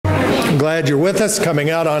I'm glad you're with us, coming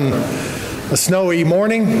out on a snowy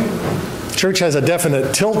morning. Church has a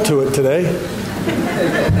definite tilt to it today.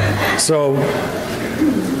 So,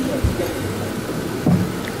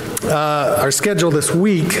 our schedule this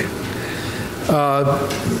week,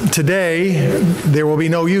 today, there will be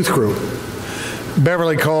no youth group.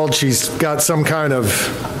 Beverly called, she's got some kind of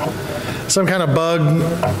bug.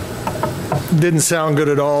 Didn't sound good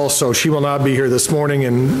at all, so she will not be here this morning,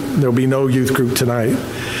 and there'll be no youth group tonight.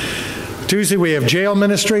 Tuesday, we have jail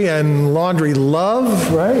ministry and laundry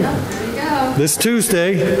love, right? There you go. This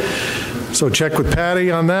Tuesday. So check with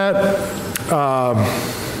Patty on that.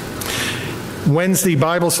 Wednesday,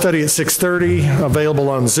 Bible study at 6:30, available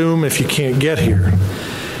on Zoom if you can't get here.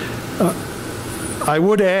 I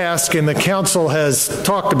would ask, and the council has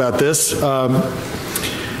talked about this, that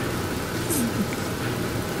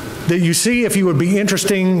you see if you would be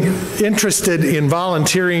interested in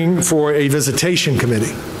volunteering for a visitation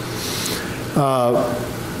committee.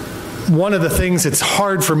 One of the things that's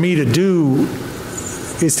hard for me to do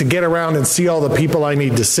is to get around and see all the people I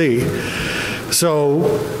need to see.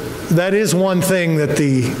 So that is one thing that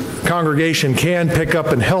the congregation can pick up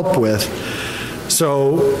and help with.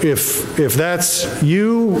 So if that's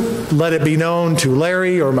you, let it be known to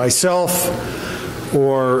Larry or myself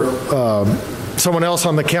or someone else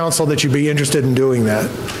on the council that you'd be interested in doing that.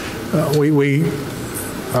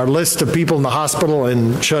 Our list of people in the hospital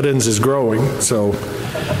and shut-ins is growing, so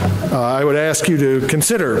I would ask you to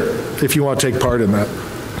consider if you want to take part in that.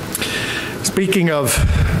 Speaking of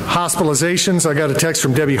hospitalizations, I got a text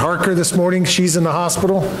from Debbie Harker this morning. She's in the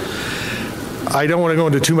hospital. I don't want to go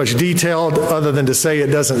into too much detail other than to say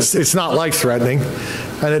it's not life-threatening,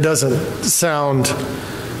 and it doesn't sound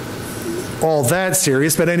all that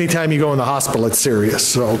serious, but anytime you go in the hospital, it's serious.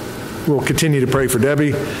 So we'll continue to pray for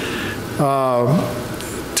Debbie.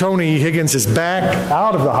 Tony Higgins is back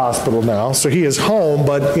out of the hospital now, so he is home,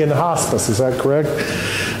 but in hospice. Is that correct?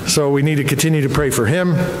 So we need to continue to pray for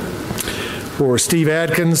him. For Steve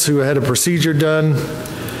Adkins, who had a procedure done.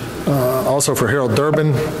 Also for Harold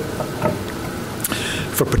Durbin.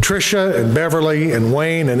 For Patricia and Beverly and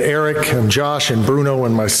Wayne and Eric and Josh and Bruno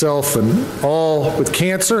and myself and all with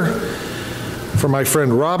cancer. For my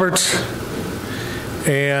friend Robert,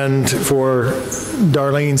 and for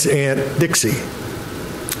Darlene's Aunt Dixie.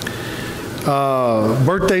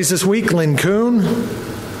 Birthdays this week, Lynn Kuhn.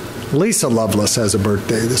 Lisa Lovelace has a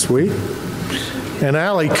birthday this week. And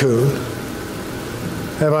Allie Kuhn.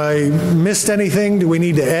 Have I missed anything? Do we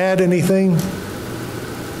need to add anything?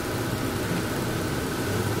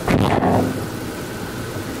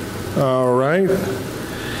 All right.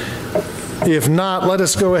 If not, let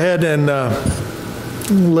us go ahead and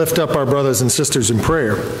lift up our brothers and sisters in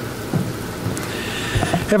prayer.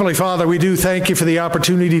 Heavenly Father, we do thank you for the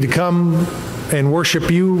opportunity to come and worship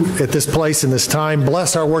you at this place and this time.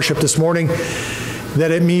 Bless our worship this morning,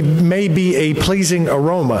 that it may be a pleasing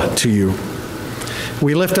aroma to you.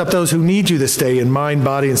 We lift up those who need you this day in mind,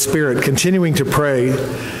 body, and spirit, continuing to pray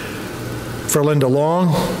for Linda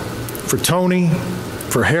Long, for Tony,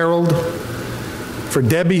 for Harold, for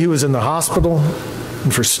Debbie, who is in the hospital,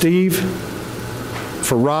 and for Steve,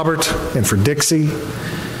 for Robert, and for Dixie.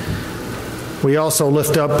 We also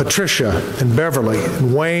lift up Patricia and Beverly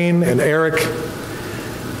and Wayne and Eric,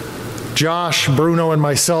 Josh, Bruno, and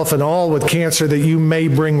myself, and all with cancer, that you may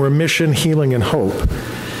bring remission, healing, and hope.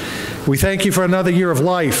 We thank you for another year of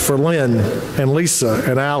life for Lynn and Lisa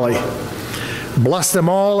and Allie. Bless them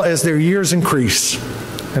all as their years increase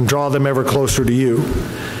and draw them ever closer to you.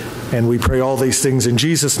 And we pray all these things in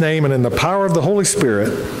Jesus' name and in the power of the Holy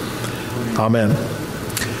Spirit. Amen.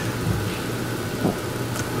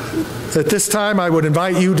 At this time, I would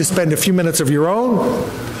invite you to spend a few minutes of your own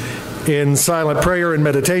in silent prayer and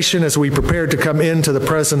meditation as we prepare to come into the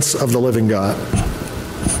presence of the living God.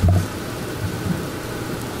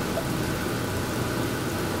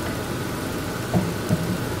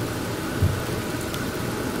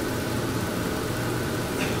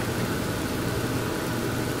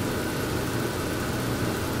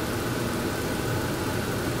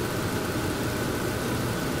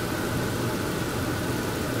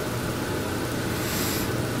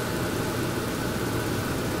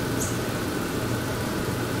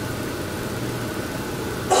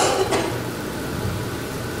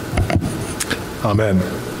 Amen.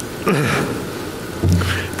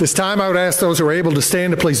 This time I would ask those who are able to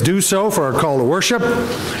stand to please do so for our call to worship,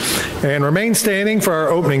 and remain standing for our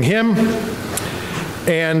opening hymn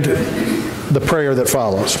and the prayer that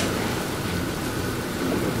follows.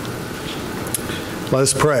 Let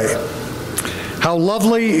us pray. How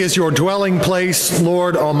lovely is your dwelling place,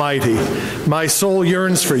 Lord Almighty. My soul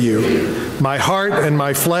yearns for you. My heart and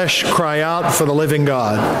my flesh cry out for the living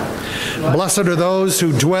God. Blessed are those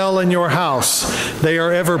who dwell in your house. They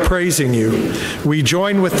are ever praising you. We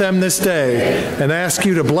join with them this day and ask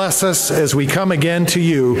you to bless us as we come again to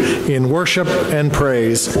you in worship and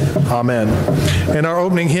praise. Amen. And our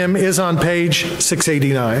opening hymn is on page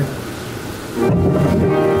 689.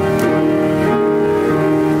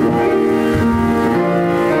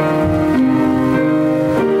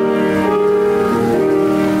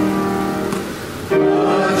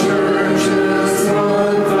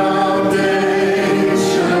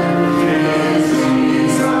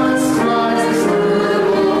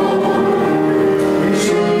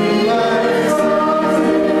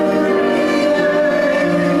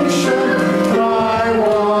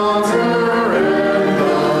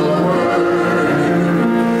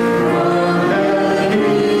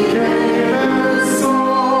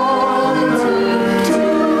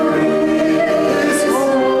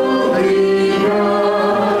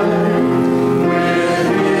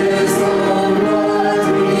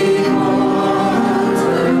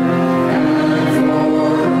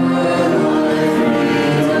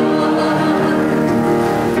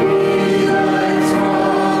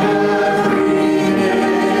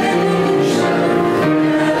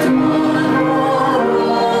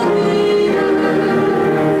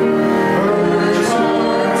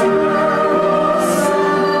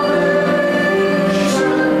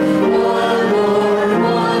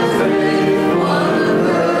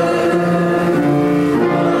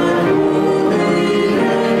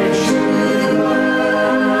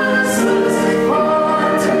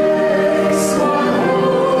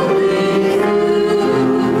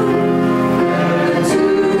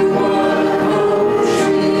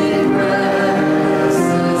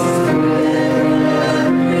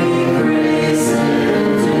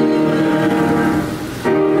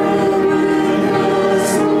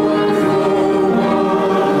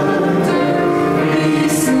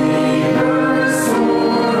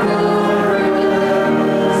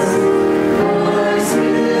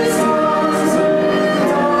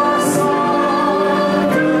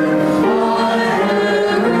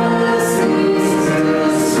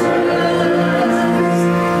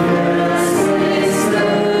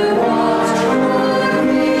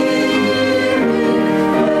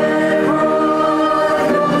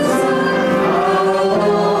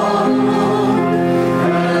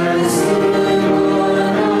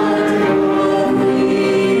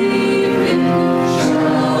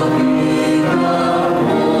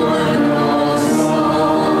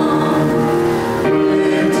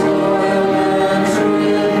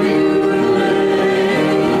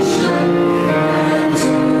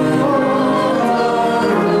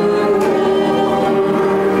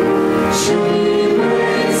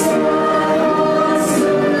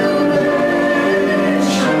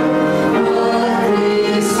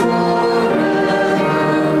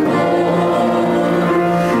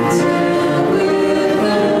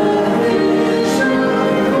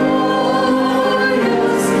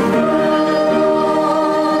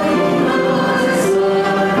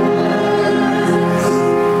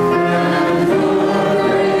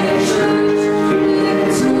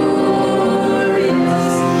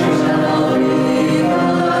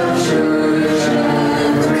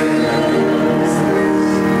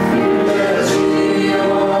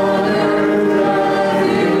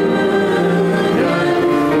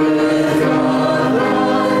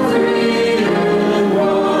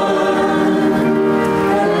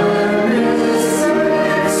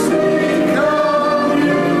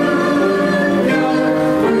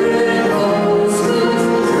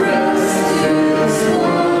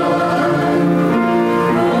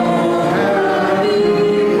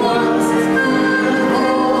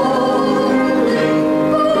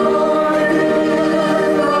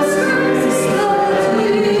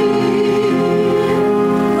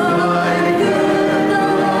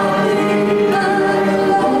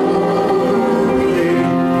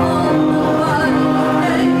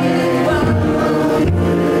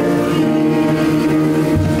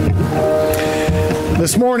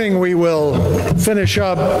 This morning we will finish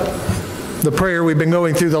up the prayer we've been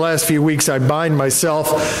going through the last few weeks. I bind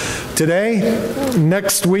myself today.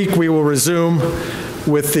 Next week we will resume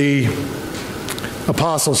with the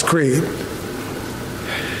Apostles' Creed.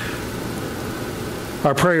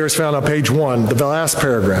 Our prayer is found on page 1, the last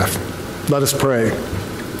paragraph. Let us pray.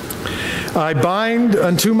 I bind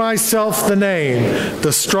unto myself the name,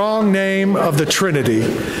 the strong name of the Trinity,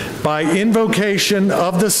 by invocation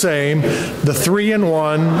of the same, the three in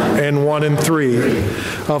one and one in three,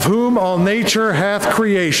 of whom all nature hath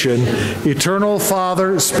creation, eternal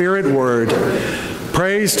Father, Spirit, Word.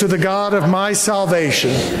 Praise to the God of my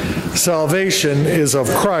salvation. Salvation is of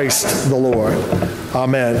Christ the Lord.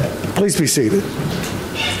 Amen. Please be seated.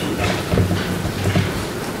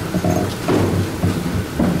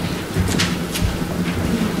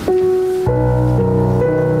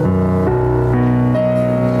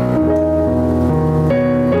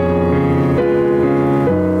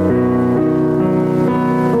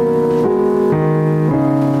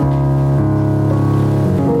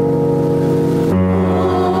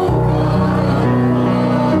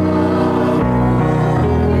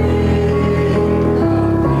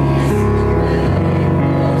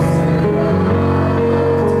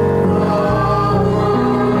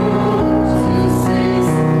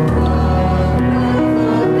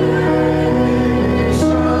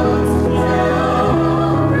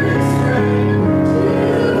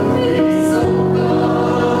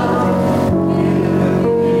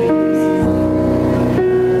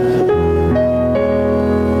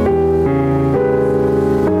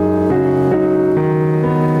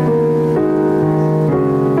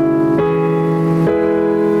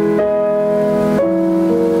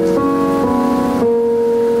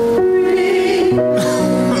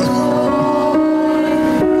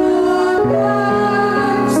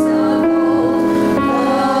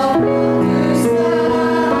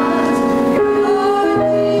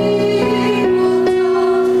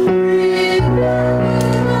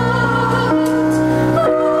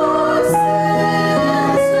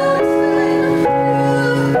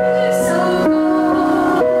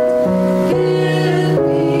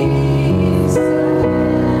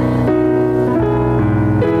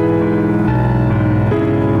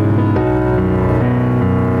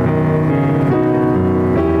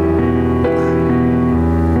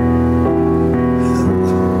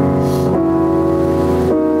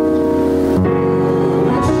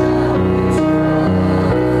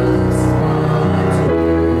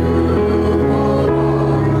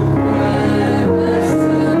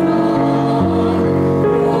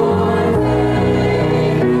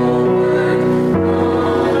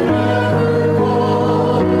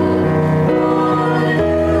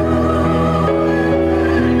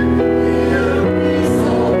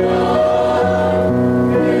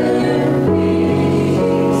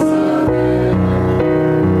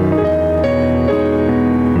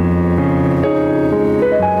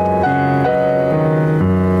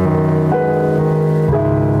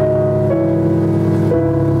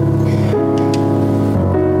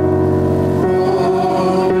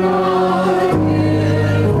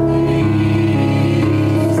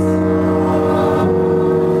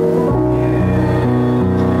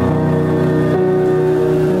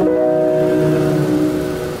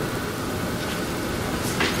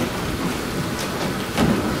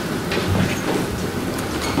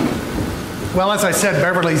 Well, as I said,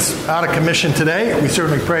 Beverly's out of commission today. We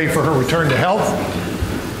certainly pray for her return to health.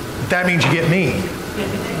 But that means you get me.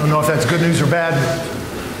 I don't know if that's good news or bad news.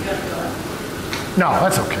 No,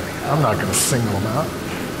 that's okay. I'm not going to single them out.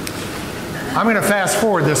 I'm going to fast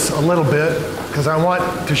forward this a little bit because I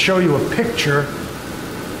want to show you a picture.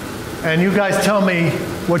 And you guys tell me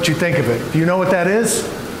what you think of it. Do you know what that is?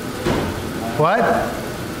 What?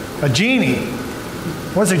 A genie.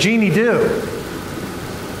 What does a genie do?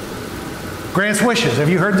 Grants wishes. Have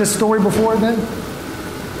you heard this story before then?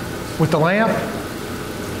 With the lamp?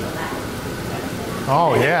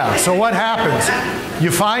 Oh, yeah. So what happens?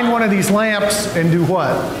 You find one of these lamps and do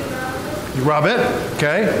what? You rub it,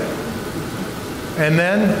 okay? And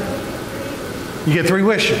then you get 3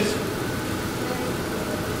 wishes.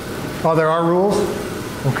 Oh, there are rules?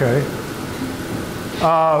 Okay.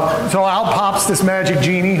 So out pops this magic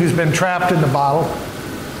genie who's been trapped in the bottle.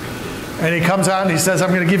 And he comes out and he says, I'm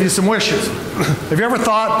going to give you some wishes. Have you ever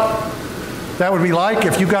thought that would be like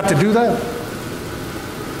if you got to do that?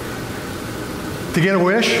 To get a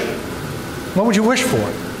wish? What would you wish for?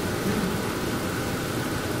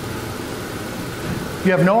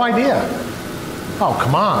 You have no idea. Oh,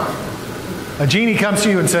 come on. A genie comes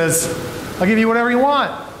to you and says, I'll give you whatever you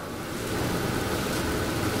want.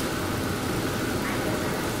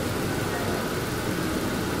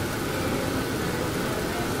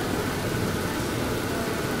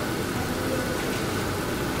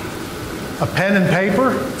 A pen and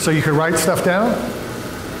paper so you could write stuff down?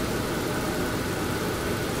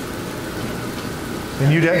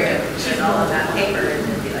 And you'd all of that paper and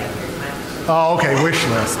then be like, here's my wish. Oh, okay, wish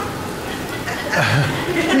list.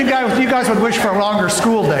 You guys would wish for a longer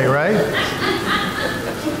school day, right?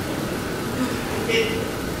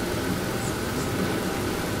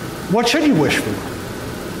 What should you wish for?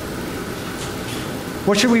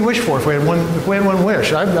 What should we wish for if we had one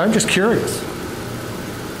wish? I'm just curious.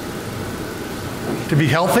 To be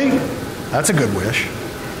healthy? That's a good wish.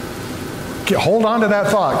 Hold on to that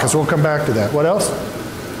thought, because we'll come back to that. What else?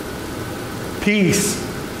 Peace.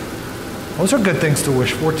 Those are good things to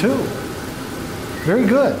wish for, too. Very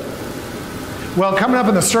good. Well, coming up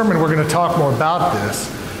in the sermon, we're going to talk more about this.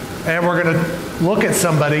 And we're going to look at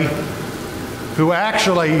somebody who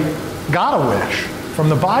actually got a wish from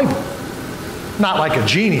the Bible. Not like a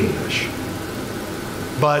genie wish.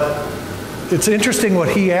 But it's interesting what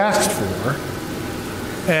he asked for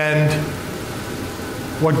and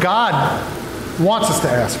what God wants us to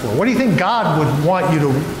ask for. What do you think God would want you to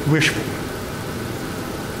wish for?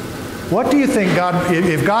 What do you think God,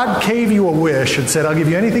 if God gave you a wish and said, I'll give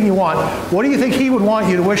you anything you want, what do you think he would want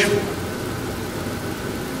you to wish for?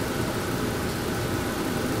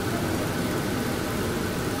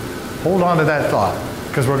 Hold on to that thought,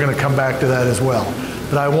 because we're going to come back to that as well.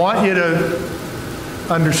 But I want you to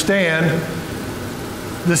understand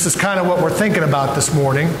this is kind of what we're thinking about this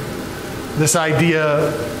morning. This idea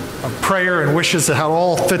of prayer and wishes and how it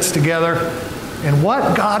all fits together and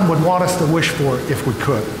what God would want us to wish for if we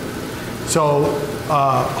could. So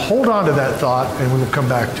hold on to that thought and we will come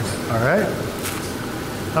back to it, all right?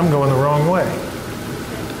 I'm going the wrong way.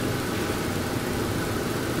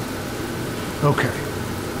 Okay.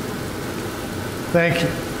 Thank you.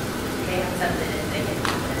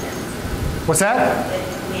 What's that?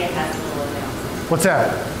 What's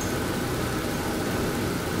that?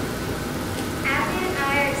 Abby and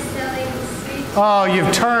I are selling sweet. Oh,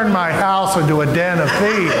 you've turned my house into a den of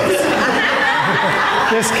thieves.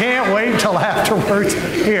 This can't wait until afterwards.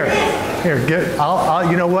 Here, get.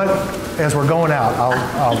 I'll. You know what? As we're going out,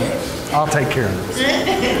 I'll take care of this.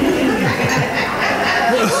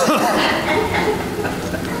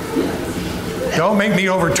 Don't make me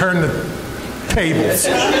overturn the tables.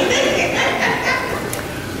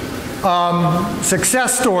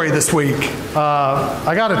 Success story this week.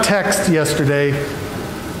 I got a text yesterday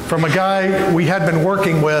from a guy we had been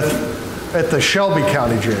working with at the Shelby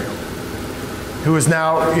County Jail, who is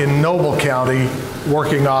now in Noble County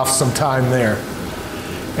working off some time there.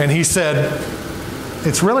 And he said,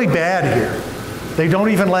 it's really bad here. They don't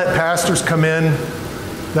even let pastors come in.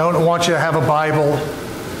 They don't want you to have a Bible.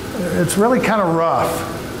 It's really kind of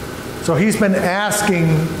rough. So he's been asking,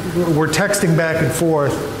 we're texting back and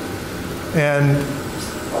forth, and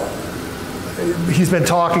he's been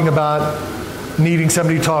talking about needing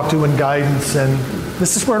somebody to talk to and guidance, and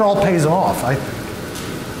this is where it all pays off, I think.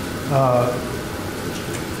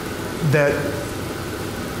 That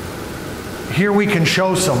here we can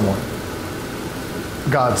show someone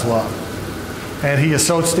God's love. And he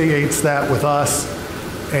associates that with us,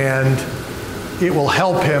 and it will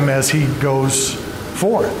help him as he goes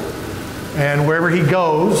forth. And wherever he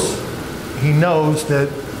goes, he knows that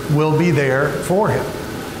we'll be there for him.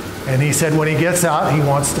 And he said when he gets out, he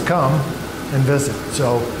wants to come and visit.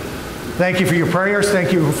 So thank you for your prayers.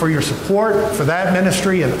 Thank you for your support for that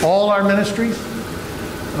ministry and all our ministries.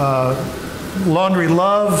 Laundry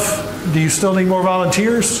Love, do you still need more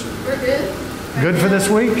volunteers? We're good. Good for this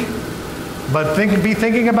week? But be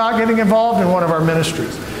thinking about getting involved in one of our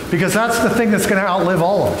ministries, because that's the thing that's going to outlive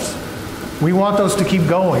all of us. We want those to keep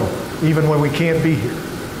going even when we can't be here.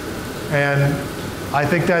 And I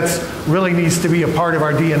think that's really needs to be a part of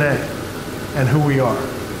our DNA and who we are.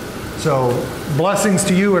 So blessings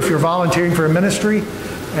to you if you're volunteering for a ministry,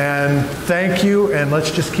 and thank you, and let's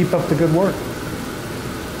just keep up the good work.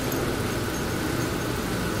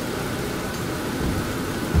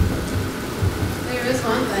 There is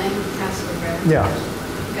one thing, Pastor Brett. Yeah.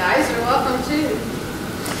 Guys are welcome too.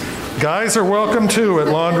 Guys are welcome too at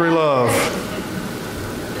Laundry Love.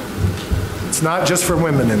 It's not just for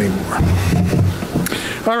women anymore.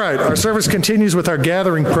 All right, our service continues with our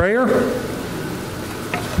gathering prayer.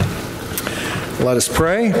 Let us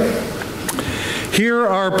pray. Hear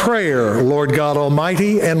our prayer, Lord God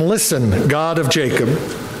Almighty, and listen, God of Jacob.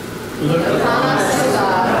 Look upon us, O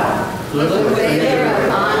God. Look with favor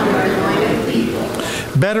upon your anointed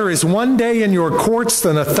people. Better is one day in your courts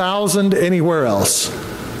than 1,000 anywhere else.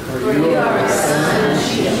 For you are a sun and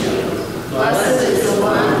shield. Blessed is the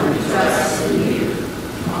one who trusts in you.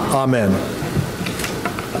 Amen.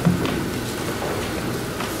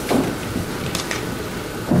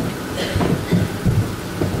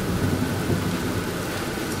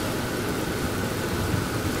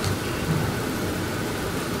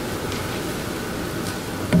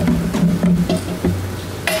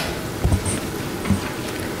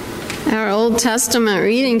 Old Testament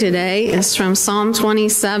reading today is from Psalm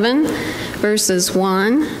 27, verses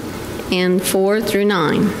 1 and 4 through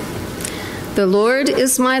 9. The Lord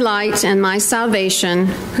is my light and my salvation.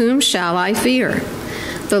 Whom shall I fear?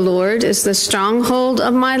 The Lord is the stronghold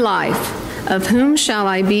of my life. Of whom shall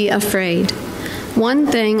I be afraid? One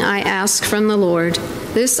thing I ask from the Lord,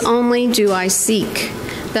 this only do I seek,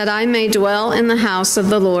 that I may dwell in the house of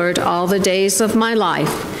the Lord all the days of my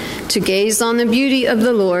life, to gaze on the beauty of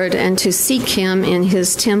the Lord and to seek him in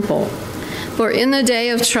his temple. For in the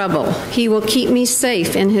day of trouble he will keep me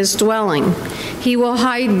safe in his dwelling. He will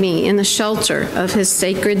hide me in the shelter of his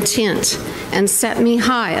sacred tent and set me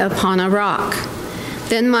high upon a rock.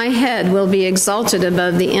 Then my head will be exalted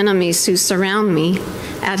above the enemies who surround me.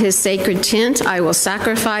 At his sacred tent I will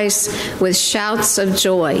sacrifice with shouts of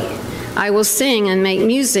joy. I will sing and make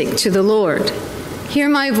music to the Lord. Hear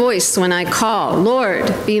my voice when I call.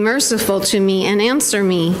 Lord, be merciful to me and answer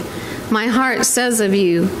me. My heart says of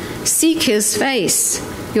you, seek his face.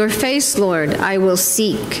 Your face, Lord, I will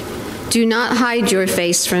seek. Do not hide your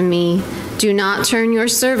face from me. Do not turn your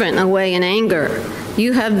servant away in anger.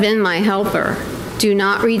 You have been my helper. Do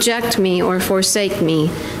not reject me or forsake me,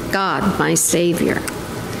 God, my Savior.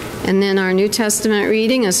 And then our New Testament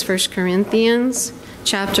reading is 1 Corinthians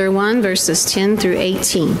chapter 1, verses 10 through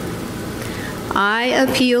 18. I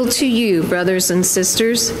appeal to you, brothers and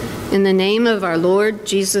sisters, in the name of our Lord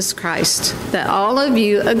Jesus Christ, that all of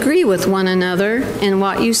you agree with one another in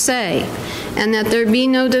what you say, and that there be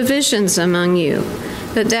no divisions among you,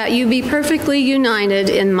 but that you be perfectly united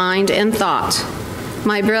in mind and thought.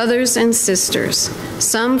 My brothers and sisters,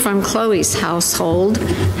 some from Chloe's household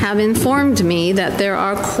have informed me that there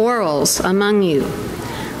are quarrels among you.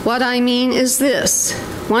 What I mean is this: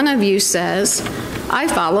 one of you says, I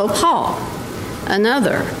follow Paul.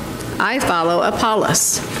 Another, I follow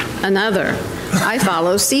Apollos. Another, I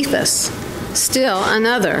follow Cephas. Still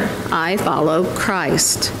another, I follow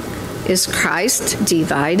Christ. Is Christ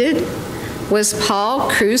divided? Was Paul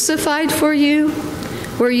crucified for you?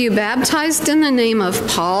 Were you baptized in the name of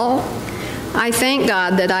Paul? I thank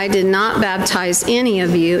God that I did not baptize any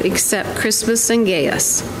of you except Crispus and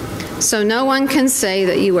Gaius. So no one can say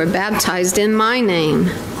that you were baptized in my name.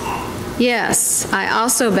 Yes, I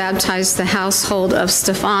also baptized the household of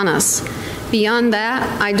Stephanas. Beyond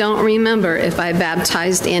that, I don't remember if I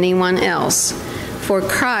baptized anyone else. For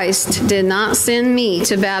Christ did not send me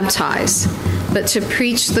to baptize, but to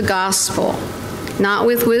preach the gospel, not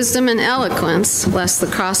with wisdom and eloquence, lest the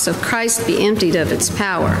cross of Christ be emptied of its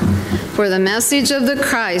power. For the message of the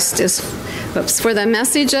cross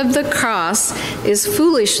is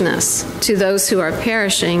foolishness to those who are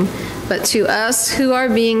perishing, but to us who are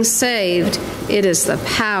being saved, it is the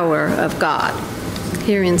power of God.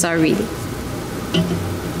 Here ends our reading.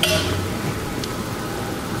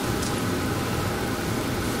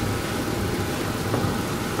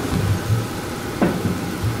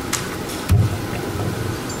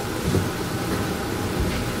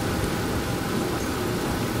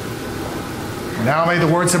 Now may the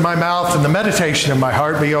words of my mouth and the meditation of my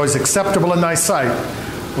heart be always acceptable in thy sight,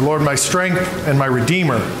 O Lord, my strength and my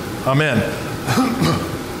Redeemer. Amen.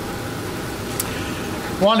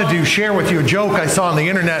 Wanted to share with you a joke I saw on the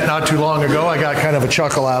internet not too long ago. I got kind of a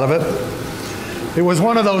chuckle out of it. It was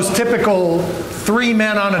one of those typical 3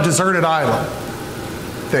 men on a deserted island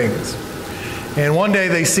things. And one day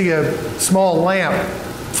they see a small lamp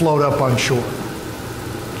float up on shore.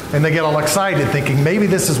 And they get all excited thinking maybe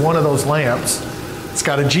this is one of those lamps. It's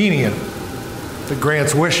got a genie in it that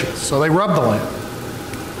grants wishes. So they rub the lamp.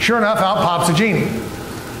 Sure enough, out pops a genie.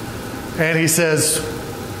 And he says,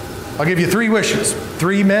 I'll give you 3 wishes.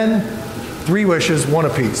 3 men, 3 wishes, 1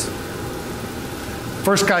 apiece.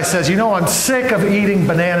 First guy says, I'm sick of eating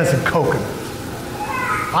bananas and coconuts.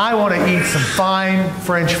 I want to eat some fine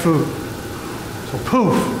French food. So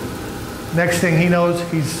poof, next thing he knows,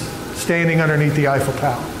 he's standing underneath the Eiffel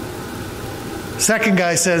Tower. Second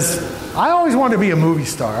guy says, I always wanted to be a movie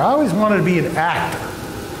star. I always wanted to be an actor.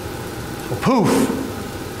 So poof,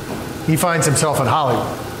 he finds himself in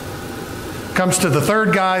Hollywood. Comes to the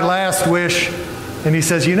third guy, last wish, and he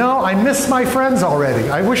says, I miss my friends already.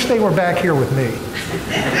 I wish they were back here with me.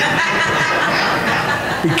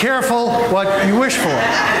 Be careful what you wish for.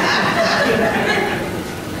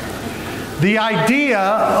 The idea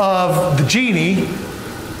of the genie,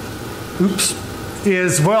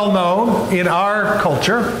 is well known in our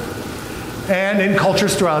culture and in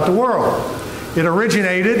cultures throughout the world. It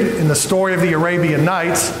originated in the story of the Arabian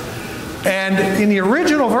Nights. And in the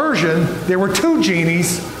original version, there were 2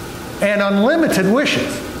 genies and unlimited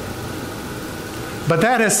wishes. But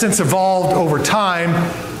that has since evolved over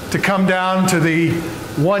time to come down to the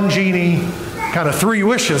one genie, kind of three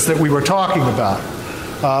wishes that we were talking about.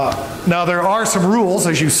 Now, there are some rules,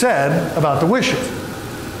 as you said, about the wishes.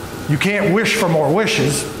 You can't wish for more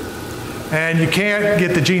wishes, and you can't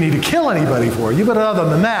get the genie to kill anybody for you, but other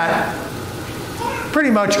than that, pretty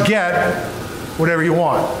much get whatever you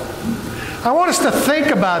want. I want us to think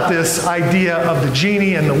about this idea of the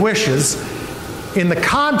genie and the wishes in the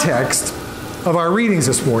context of our readings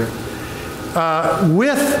this morning.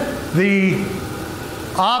 With the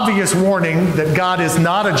obvious warning that God is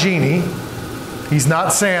not a genie, He's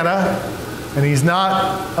not Santa, and He's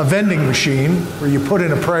not a vending machine where you put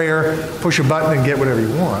in a prayer, push a button, and get whatever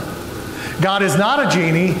you want. God is not a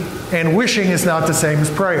genie, and wishing is not the same as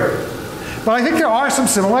prayer. But I think there are some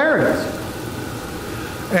similarities.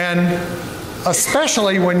 And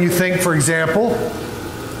especially when you think, for example,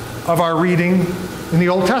 of our reading in the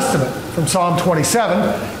Old Testament from Psalm 27,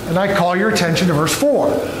 and I call your attention to verse 4.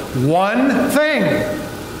 One thing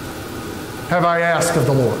have I asked of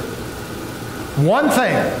the Lord. One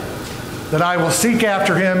thing, that I will seek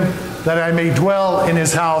after Him, that I may dwell in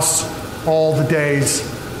His house all the days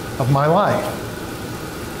of my life.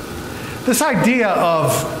 This idea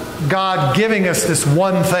of God giving us this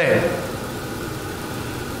one thing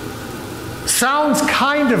sounds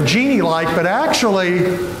kind of genie-like, but actually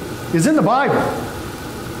is in the Bible.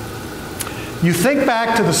 You think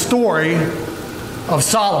back to the story of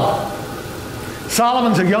Solomon.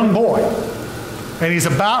 Solomon's a young boy, and he's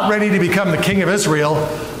about ready to become the king of Israel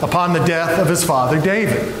upon the death of his father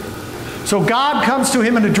David. So God comes to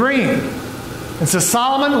him in a dream and says,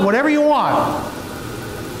 Solomon, whatever you want,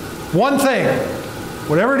 one thing,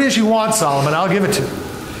 whatever it is you want, Solomon, I'll give it to you.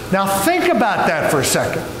 Now think about that for a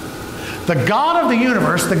second. The God of the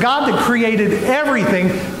universe, the God that created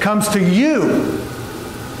everything, comes to you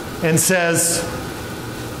and says,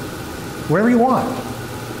 whatever you want.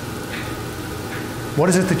 What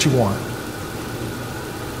is it that you want?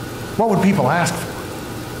 What would people ask for?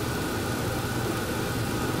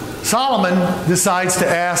 Solomon decides to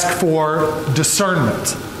ask for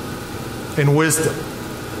discernment and wisdom,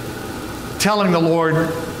 telling the Lord,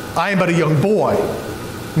 I am but a young boy.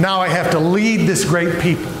 Now I have to lead this great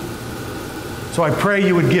people. So I pray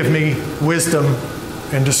you would give me wisdom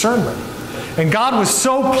and discernment. And God was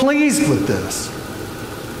so pleased with this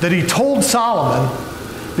that He told Solomon,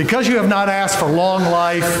 because you have not asked for long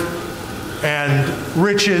life and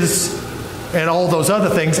riches and all those other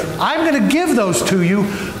things, I'm going to give those to you,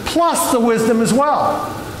 plus the wisdom as well.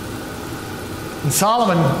 And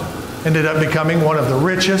Solomon ended up becoming one of the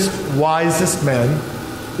richest, wisest men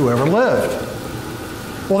who ever lived.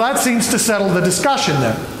 Well, that seems to settle the discussion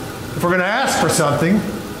then. If we're going to ask for something,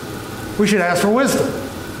 we should ask for wisdom.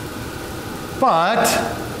 But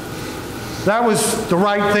that was the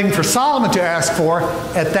right thing for Solomon to ask for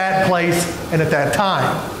at that place and at that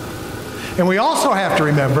time. And we also have to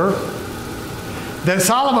remember that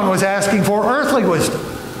Solomon was asking for earthly wisdom.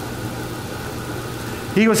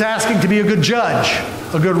 He was asking to be a good judge,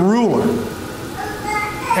 a good ruler.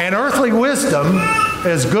 And earthly wisdom,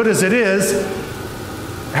 as good as it is,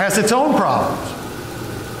 has its own problems.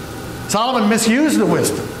 Solomon misused the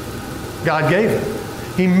wisdom God gave him.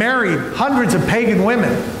 He married hundreds of pagan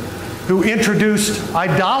women who introduced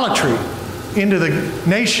idolatry into the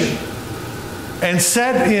nation and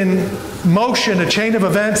set in motion a chain of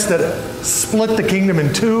events that split the kingdom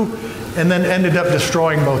in two and then ended up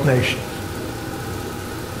destroying both nations.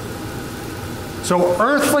 So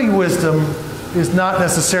earthly wisdom is not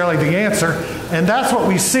necessarily the answer, and that's what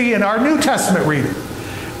we see in our New Testament reading.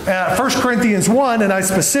 1 Corinthians 1, and I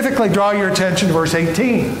specifically draw your attention to verse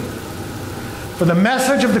 18. For the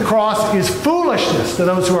message of the cross is foolishness to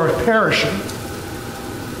those who are perishing.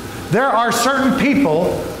 There are certain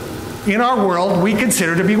people in our world we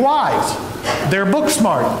consider to be wise. They're book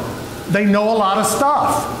smart. They know a lot of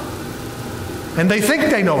stuff. And they think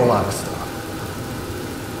they know a lot of stuff.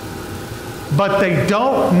 But they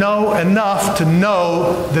don't know enough to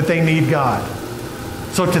know that they need God.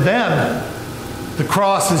 So to them, the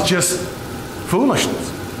cross is just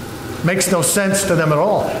foolishness. Makes no sense to them at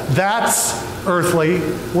all. That's earthly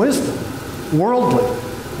wisdom, worldly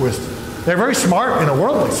wisdom. They're very smart in a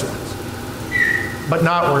worldly sense, but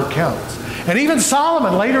not where it counts. And even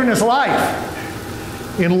Solomon, later in his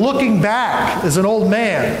life, in looking back as an old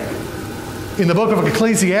man, in the book of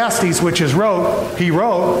Ecclesiastes, which he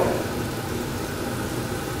wrote,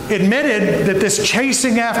 admitted that this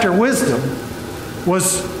chasing after wisdom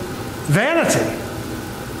was vanity.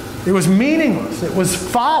 It was meaningless. It was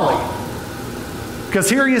folly. Because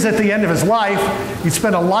here he is at the end of his life. He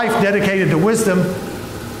spent a life dedicated to wisdom,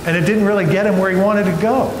 and it didn't really get him where he wanted to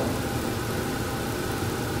go.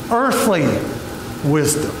 Earthly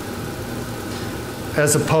wisdom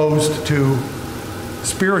as opposed to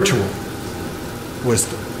spiritual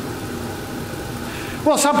wisdom?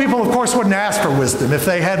 Well, some people, of course, wouldn't ask for wisdom if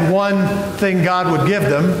they had one thing God would give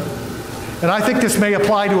them. And I think this may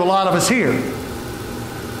apply to a lot of us here.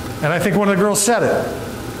 And I think one of the girls said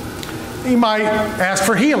it. You might ask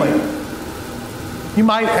for healing. You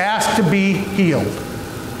might ask to be healed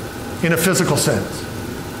in a physical sense.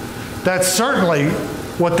 That's certainly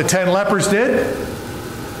what the 10 lepers did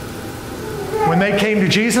when they came to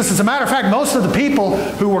Jesus. As a matter of fact, most of the people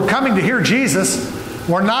who were coming to hear Jesus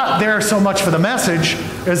were not there so much for the message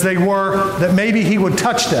as they were that maybe he would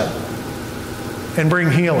touch them and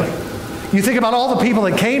bring healing. You think about all the people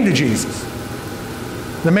that came to Jesus.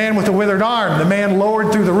 The man with the withered arm, the man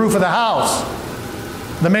lowered through the roof of the house,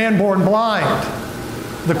 the man born blind,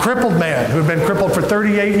 the crippled man who had been crippled for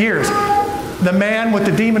 38 years, the man with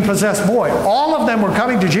the demon-possessed boy. All of them were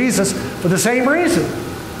coming to Jesus for the same reason.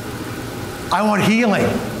 I want healing.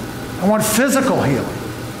 I want physical healing.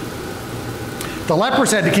 The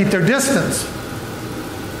lepers had to keep their distance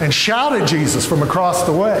and shout at Jesus from across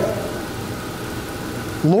the way.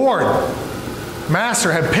 Lord,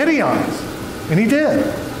 Master, have pity on us. And he did.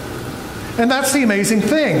 And that's the amazing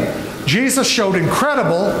thing. Jesus showed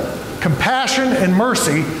incredible compassion and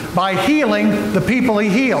mercy by healing the people he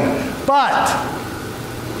healed. But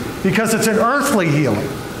because it's an earthly healing,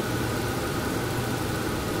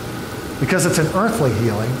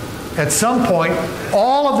 at some point,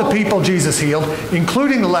 all of the people Jesus healed,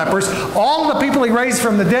 including the lepers, all of the people he raised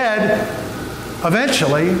from the dead,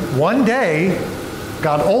 eventually, one day,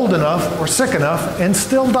 got old enough or sick enough and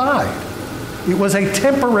still died. It was a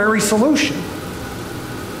temporary solution.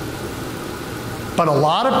 But a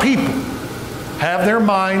lot of people have their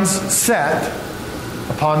minds set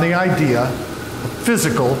upon the idea of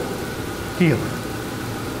physical healing.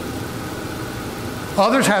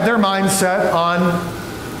 Others have their minds set on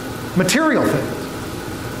material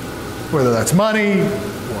things, whether that's money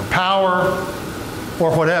or power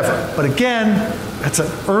or whatever. But again, it's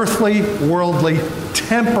an earthly, worldly,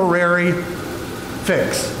 temporary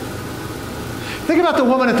fix. Think about the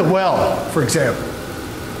woman at the well, for example.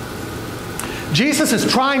 Jesus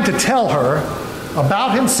is trying to tell her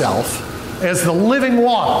about himself as the living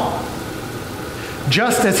water,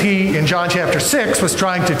 just as he, in John chapter 6, was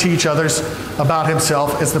trying to teach others about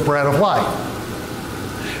himself as the bread of life.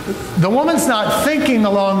 The woman's not thinking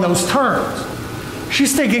along those terms.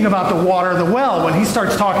 She's thinking about the water of the well. When he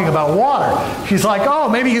starts talking about water, she's like, oh,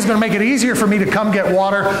 maybe he's going to make it easier for me to come get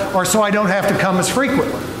water, or so I don't have to come as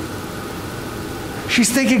frequently. She's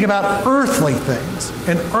thinking about earthly things,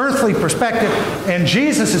 an earthly perspective, and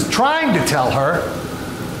Jesus is trying to tell her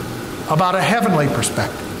about a heavenly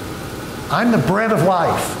perspective. I'm the bread of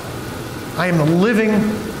life. I am the living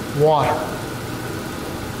water.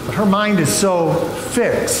 But her mind is so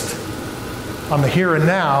fixed on the here and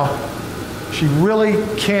now, she really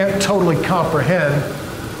can't totally comprehend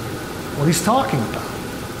what he's talking about.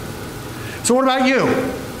 So what about you?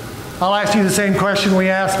 I'll ask you the same question we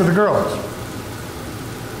asked of the girls.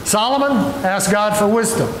 Solomon asked God for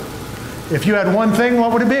wisdom. If you had one thing,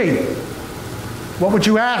 what would it be? What would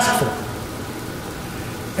you ask for?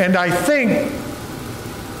 And I think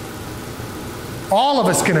all of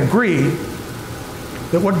us can agree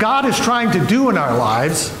that what God is trying to do in our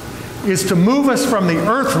lives is to move us from the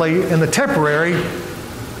earthly and the temporary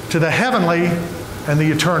to the heavenly and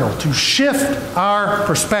the eternal, to shift our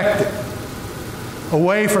perspective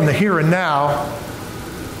away from the here and now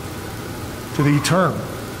to the eternal.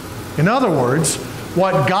 In other words,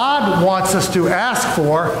 what God wants us to ask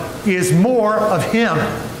for is more of him,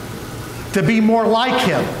 to be more like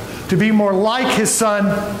him, to be more like his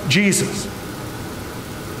son, Jesus.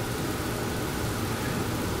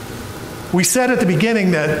 We said at the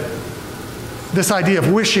beginning that this idea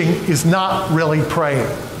of wishing is not really praying.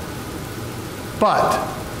 But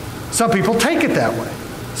some people take it that way.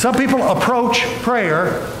 Some people approach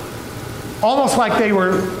prayer almost like they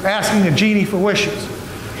were asking a genie for wishes.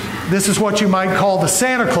 This is what you might call the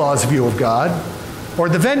Santa Claus view of God, or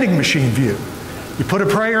the vending machine view. You put a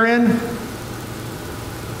prayer in,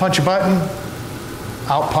 punch a button,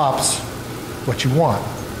 out pops what you want.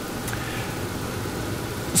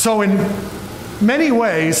 So in many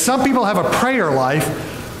ways, some people have a prayer life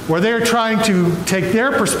where they're trying to take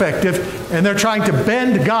their perspective and they're trying to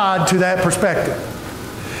bend God to that perspective.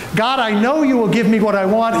 God, I know you will give me what I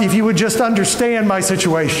want if you would just understand my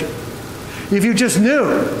situation. If you just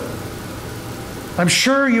knew, I'm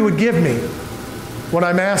sure you would give me what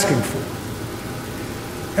I'm asking for.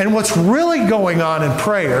 And what's really going on in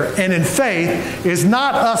prayer and in faith is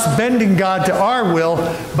not us bending God to our will,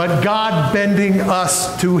 but God bending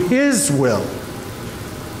us to His will.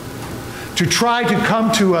 To try to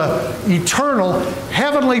come to an eternal,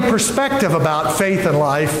 heavenly perspective about faith and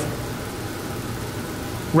life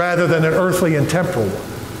rather than an earthly and temporal one.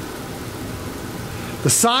 The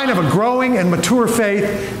sign of a growing and mature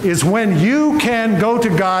faith is when you can go to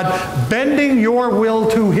God, bending your will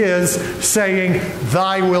to His, saying,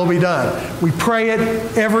 "Thy will be done." We pray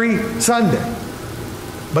it every Sunday.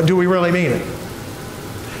 But do we really mean it?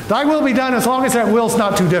 Thy will be done as long as that will's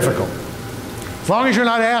not too difficult. As long as you're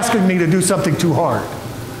not asking me to do something too hard.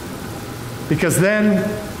 Because then,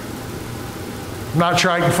 I'm not sure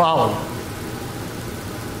I can follow.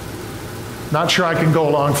 Not sure I can go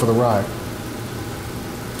along for the ride.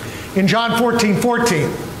 In John 14:14,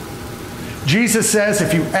 Jesus says,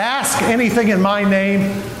 "If you ask anything in my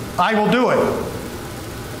name, I will do it."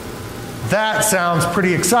 That sounds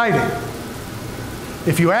pretty exciting.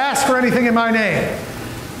 If you ask for anything in my name.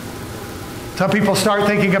 Some people start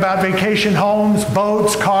thinking about vacation homes,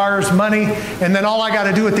 boats, cars, money, and then all I got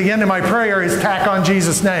to do at the end of my prayer is tack on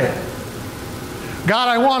Jesus' name. God,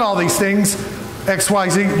 I want all these things,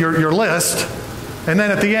 XYZ, your list, and then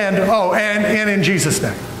at the end, oh, and in Jesus'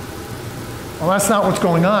 name. Well, that's not what's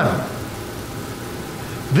going on.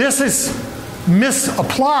 This is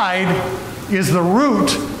misapplied, is the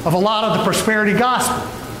root of a lot of the prosperity gospel.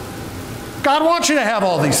 God wants you to have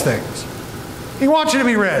all these things. He wants you to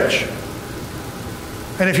be rich.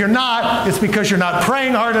 And if you're not, it's because you're not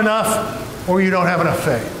praying hard enough or you don't have enough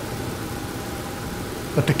faith.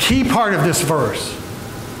 But the key part of this verse,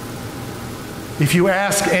 if you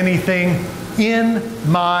ask anything in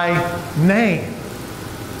my name,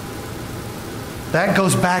 that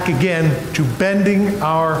goes back again to bending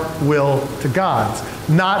our will to God's,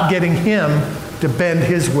 not getting Him to bend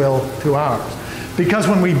His will to ours. Because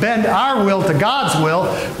when we bend our will to God's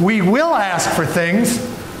will, we will ask for things,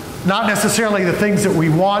 not necessarily the things that we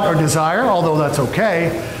want or desire, although that's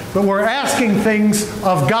okay, but we're asking things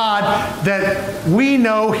of God that we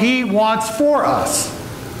know He wants for us.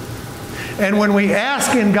 And when we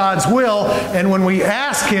ask in God's will, and when we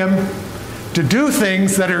ask Him to do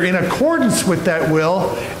things that are in accordance with that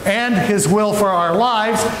will and His will for our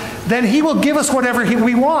lives, then He will give us whatever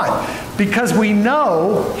we want. Because we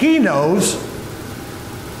know, He knows,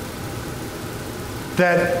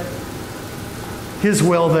 that His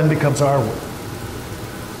will then becomes our will.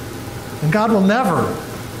 And God will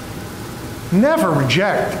never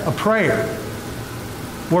reject a prayer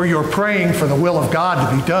where you're praying for the will of God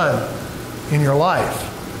to be done in your life.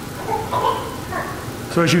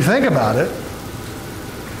 So as you think about it,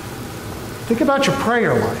 think about your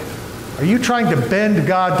prayer life. Are you trying to bend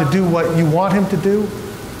God to do what you want Him to do?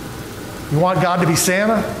 You want God to be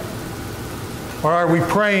Santa? Or are we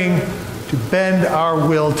praying to bend our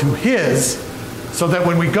will to His so that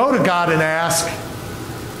when we go to God and ask,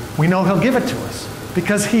 we know He'll give it to us?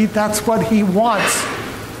 Because that's what He wants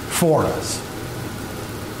for us.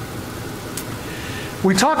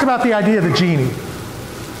 We talked about the idea of the genie.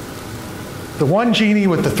 The one genie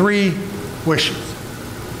with the 3 wishes.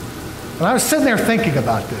 And I was sitting there thinking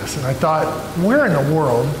about this, and I thought, where in the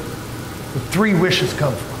world would 3 wishes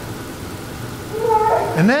come from?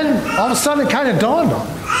 And then all of a sudden it kind of dawned on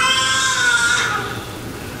me.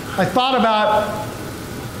 I thought about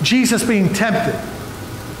Jesus being tempted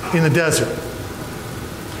in the desert.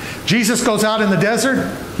 Jesus goes out in the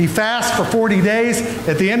desert. He fasts for 40 days.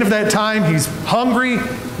 At the end of that time, he's hungry,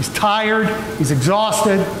 he's tired, he's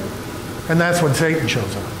exhausted, and that's when Satan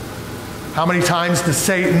shows up. How many times does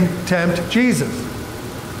Satan tempt Jesus?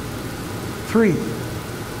 3.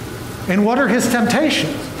 And what are his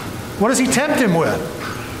temptations? What does he tempt him with?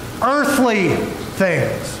 Earthly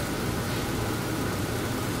things.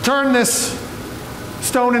 Turn this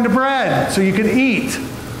stone into bread so you can eat.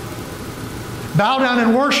 Bow down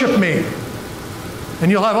and worship me, and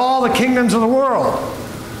you'll have all the kingdoms of the world.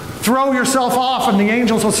 Throw yourself off and the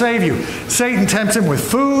angels will save you. Satan tempts him with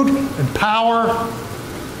food and power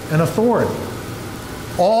and authority.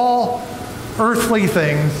 All earthly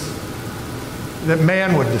things that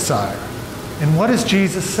man would desire. And what does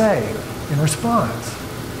Jesus say in response?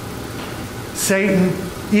 Satan,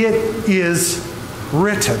 it is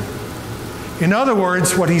written. In other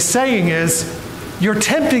words, what he's saying is, you're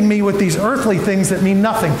tempting me with these earthly things that mean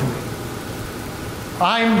nothing to me.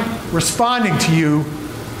 I'm responding to you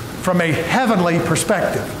from a heavenly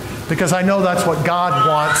perspective because I know that's what God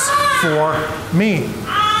wants for me.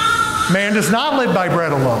 Man does not live by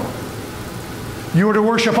bread alone. You are to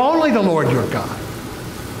worship only the Lord your God.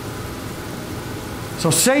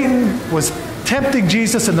 So Satan was tempting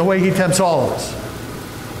Jesus in the way he tempts all of us.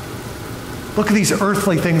 Look at these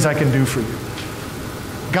earthly things I can do for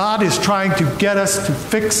you. God is trying to get us to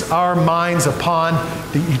fix our minds upon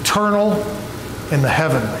the eternal and the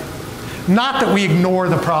heavenly. Not that we ignore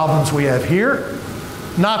the problems we have here.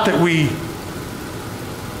 Not that we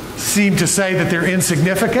seem to say that they're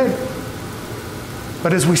insignificant.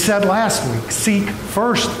 But as we said last week, seek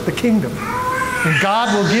first the kingdom. And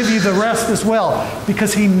God will give you the rest as well,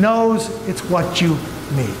 because he knows it's what you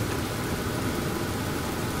need.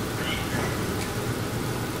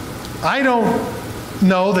 I don't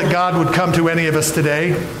know that God would come to any of us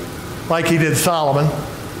today like he did Solomon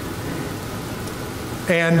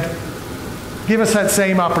and give us that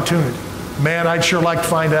same opportunity. Man, I'd sure like to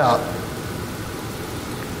find out.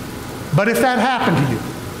 But if that happened to you,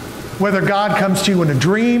 whether God comes to you in a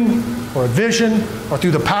dream or a vision or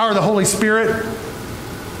through the power of the Holy Spirit,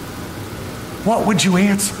 what would you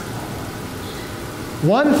answer?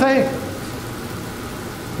 One thing.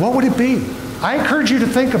 What would it be? I encourage you to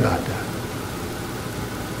think about that.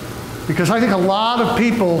 Because I think a lot of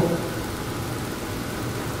people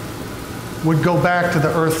would go back to the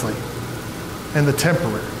earthly and the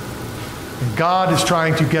temporary. And God is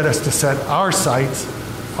trying to get us to set our sights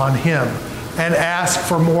on him and ask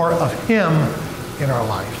for more of him in our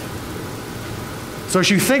life. So as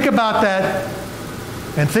you think about that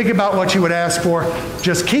and think about what you would ask for,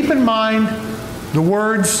 just keep in mind the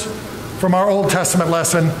words from our Old Testament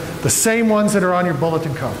lesson, the same ones that are on your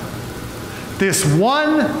bulletin cover. This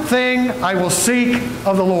one thing I will seek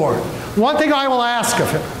of the Lord. One thing I will ask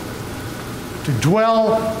of him. To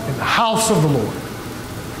dwell in the house of the Lord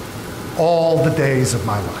all the days of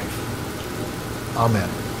my life. Amen.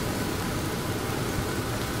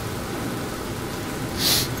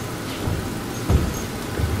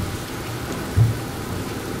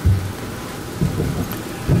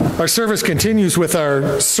 Our service continues with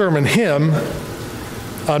our sermon hymn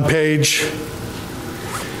on page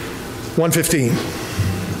 115.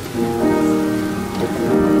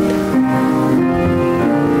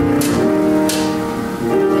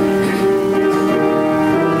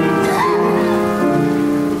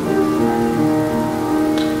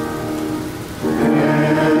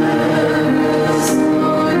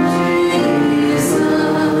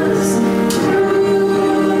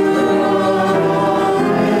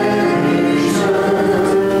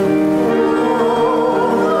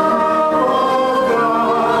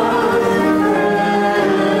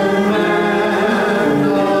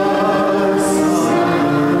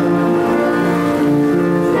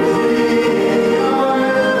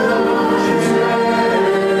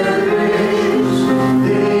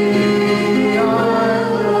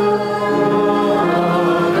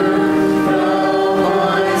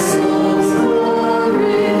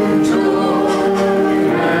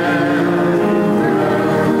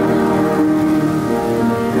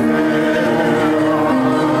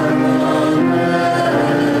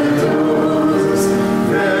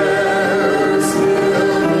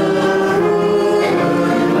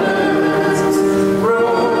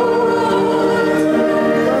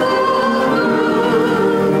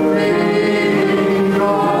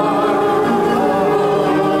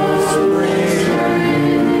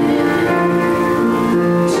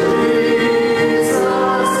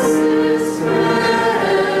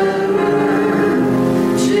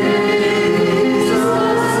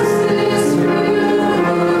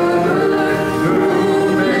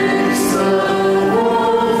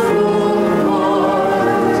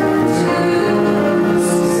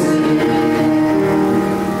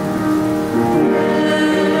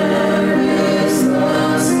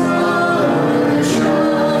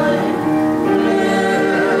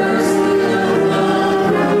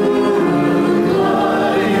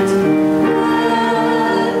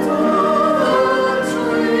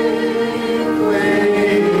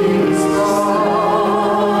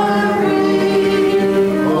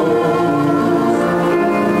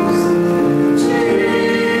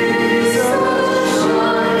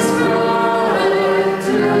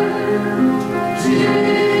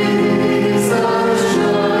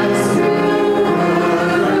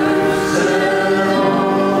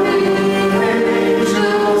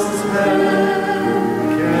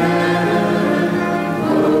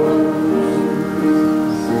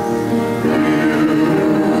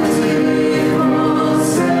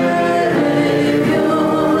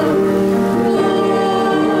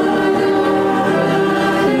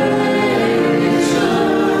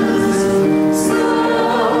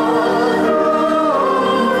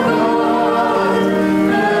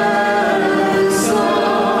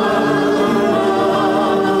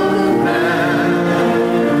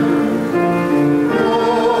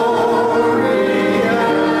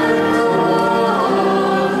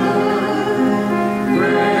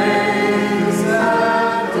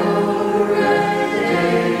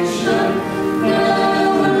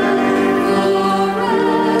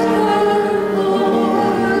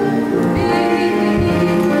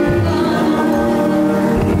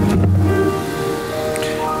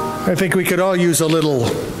 think we could all use a little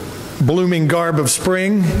blooming garb of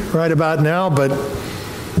spring right about now, but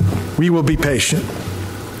we will be patient.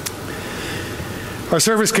 Our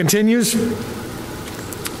service continues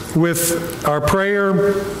with our prayer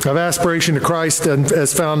of aspiration to Christ, and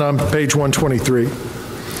as found on page 123.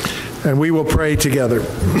 And we will pray together.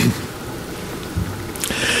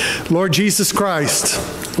 Lord Jesus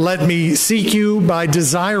Christ, let me seek you by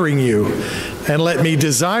desiring you, and let me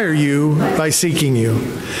desire you by seeking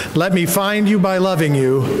you. Let me find you by loving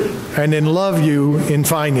you, and then love you in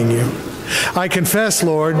finding you. I confess,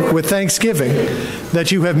 Lord, with thanksgiving,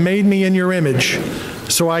 that you have made me in your image,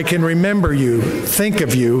 so I can remember you, think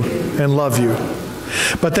of you, and love you.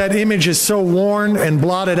 But that image is so worn and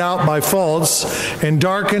blotted out by faults and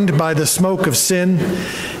darkened by the smoke of sin,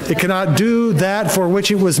 it cannot do that for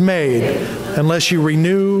which it was made unless you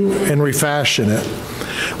renew and refashion it.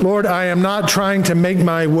 Lord, I am not trying to make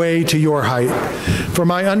my way to your height, for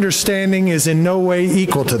my understanding is in no way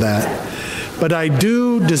equal to that. But I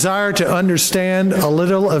do desire to understand a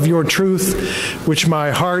little of your truth, which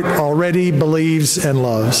my heart already believes and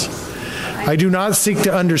loves. I do not seek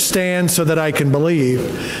to understand so that I can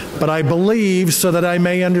believe, but I believe so that I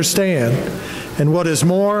may understand. And what is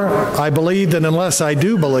more, I believe that unless I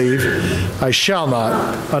do believe, I shall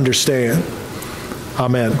not understand.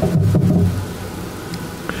 Amen.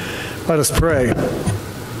 Let us pray.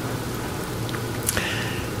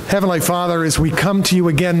 Heavenly Father, as we come to you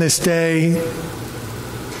again this day,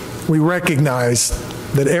 we recognize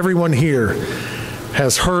that everyone here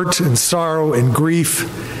has hurt and sorrow and grief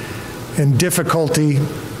and difficulty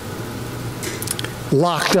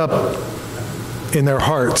locked up in their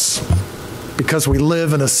hearts because we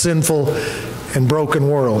live in a sinful and broken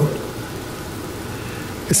world.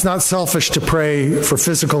 It's not selfish to pray for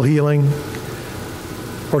physical healing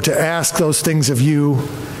or to ask those things of you,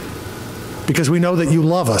 because we know that you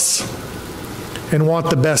love us and want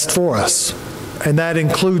the best for us, and that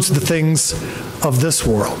includes the things of this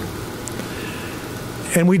world.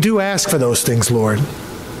 And we do ask for those things, Lord.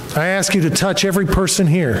 I ask you to touch every person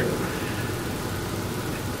here,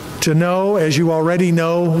 to know, as you already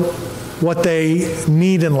know, what they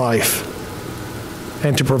need in life,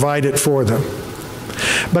 and to provide it for them.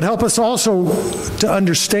 But help us also to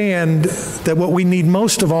understand that what we need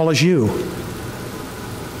most of all is you.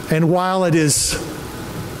 And while it is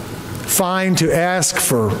fine to ask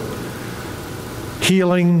for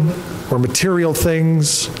healing or material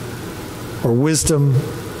things or wisdom,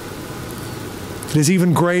 it is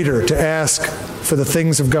even greater to ask for the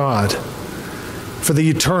things of God, for the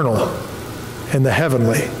eternal and the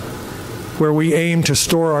heavenly, where we aim to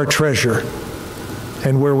store our treasure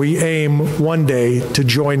and where we aim one day to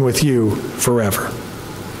join with you forever.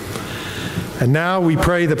 And now we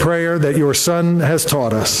pray the prayer that your Son has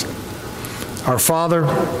taught us. Our Father,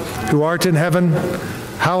 who art in heaven,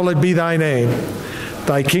 hallowed be thy name.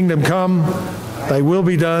 Thy kingdom come, thy will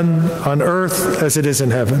be done on earth as it is in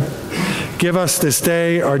heaven. Give us this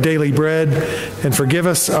day our daily bread, and forgive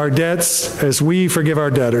us our debts as we forgive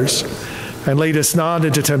our debtors. And lead us not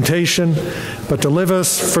into temptation, but deliver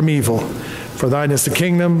us from evil. For thine is the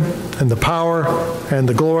kingdom, and the power, and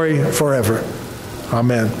the glory forever.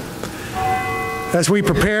 Amen. As we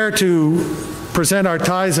prepare to present our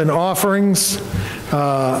tithes and offerings,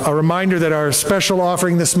 a reminder that our special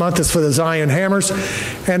offering this month is for the Zion Hammers.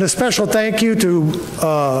 And a special thank you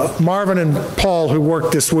to Marvin and Paul, who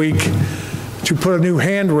worked this week to put a new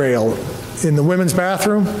handrail in the women's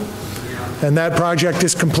bathroom. And that project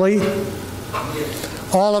is complete.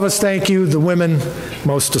 All of us thank you, the women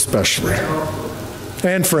most especially.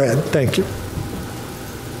 And Fred, thank you.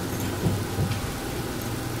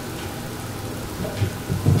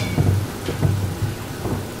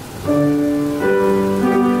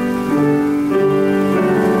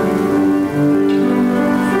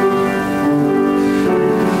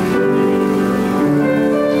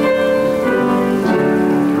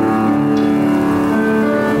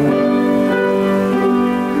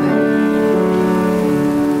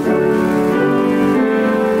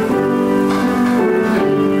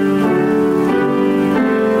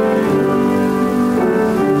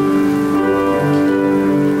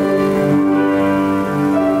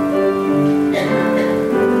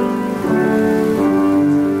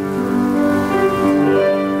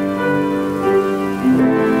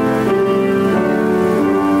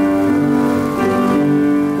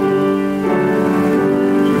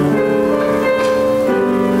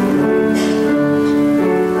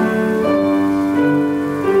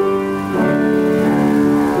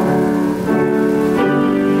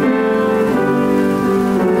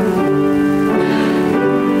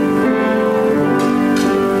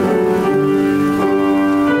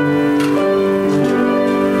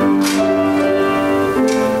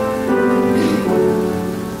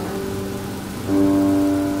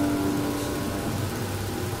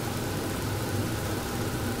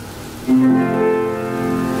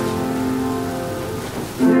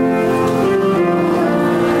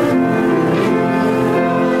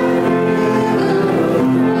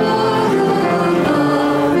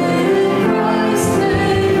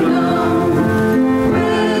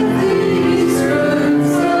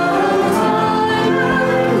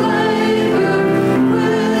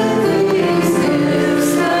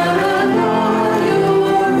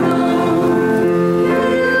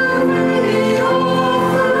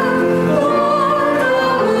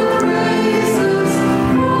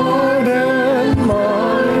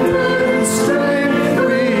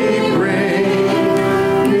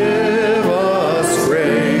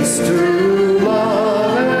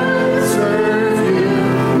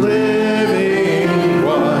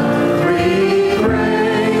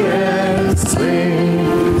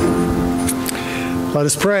 Let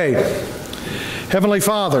us pray. Heavenly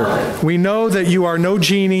Father, we know that you are no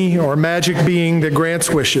genie or magic being that grants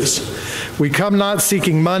wishes. We come not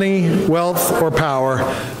seeking money, wealth, or power,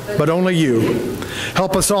 but only you.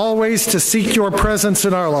 Help us always to seek your presence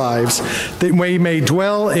in our lives, that we may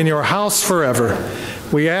dwell in your house forever.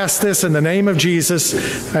 We ask this in the name of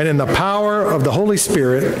Jesus and in the power of the Holy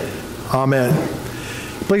Spirit. Amen.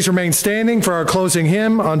 Please remain standing for our closing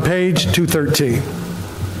hymn on page 213.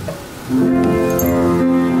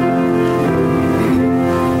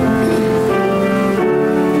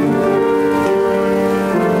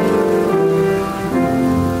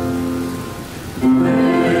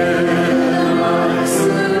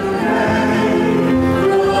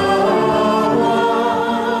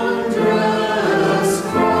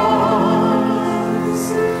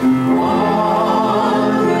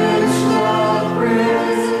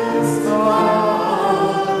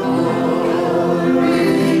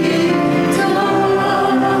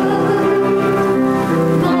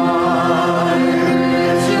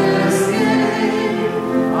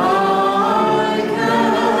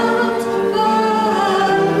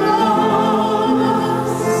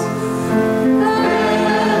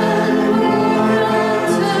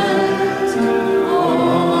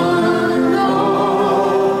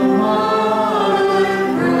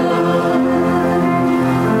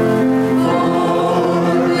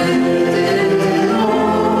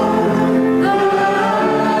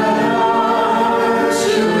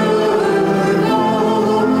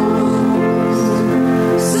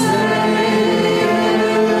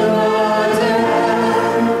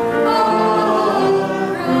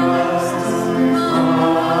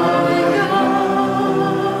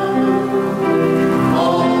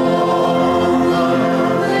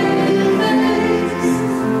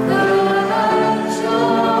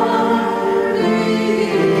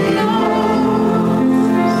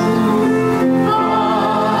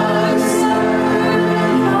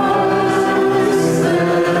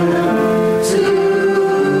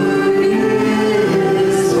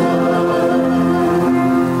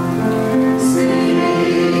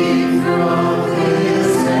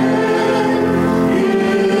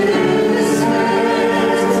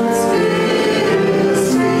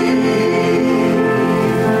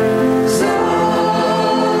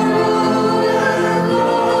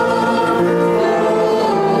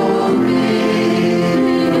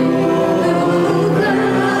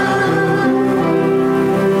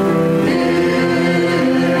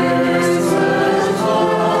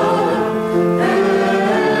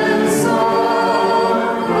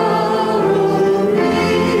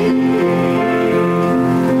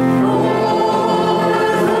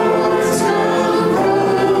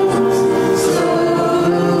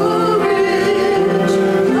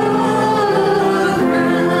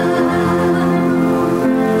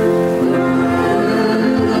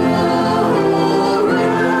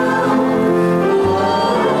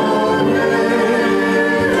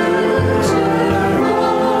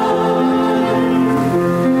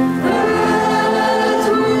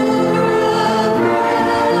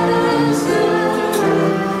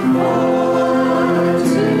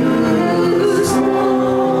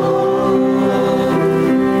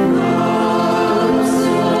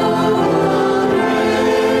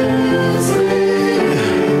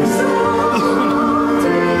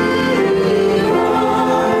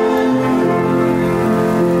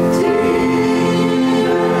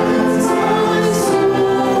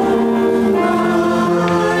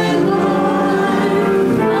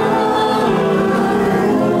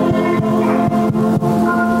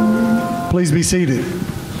 Please be seated.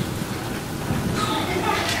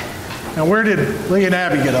 Now, where did Lee and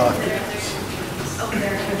Abby get off?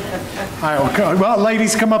 Well,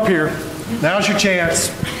 ladies, come up here. Now's your chance.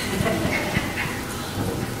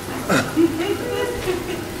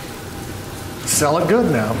 Sell it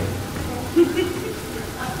good now.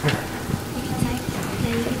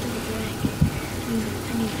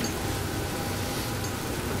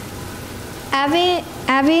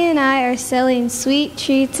 Abby and I are selling sweet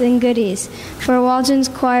treats and goodies for Waldron's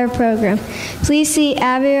choir program. Please see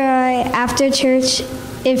Abby or I after church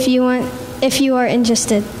if you are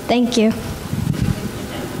interested. Thank you.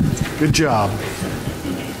 Good job.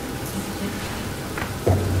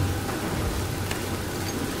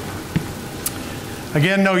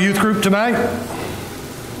 Again, no youth group tonight.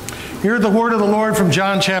 Hear the word of the Lord from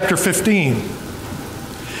John chapter 15.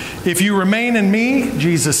 If you remain in me,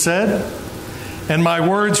 Jesus said, and my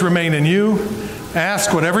words remain in you,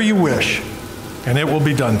 ask whatever you wish, and it will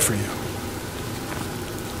be done for you.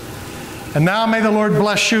 And now may the Lord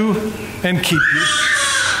bless you and keep you.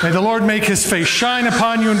 May the Lord make his face shine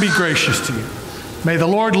upon you and be gracious to you. May the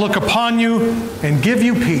Lord look upon you and give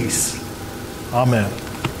you peace. Amen.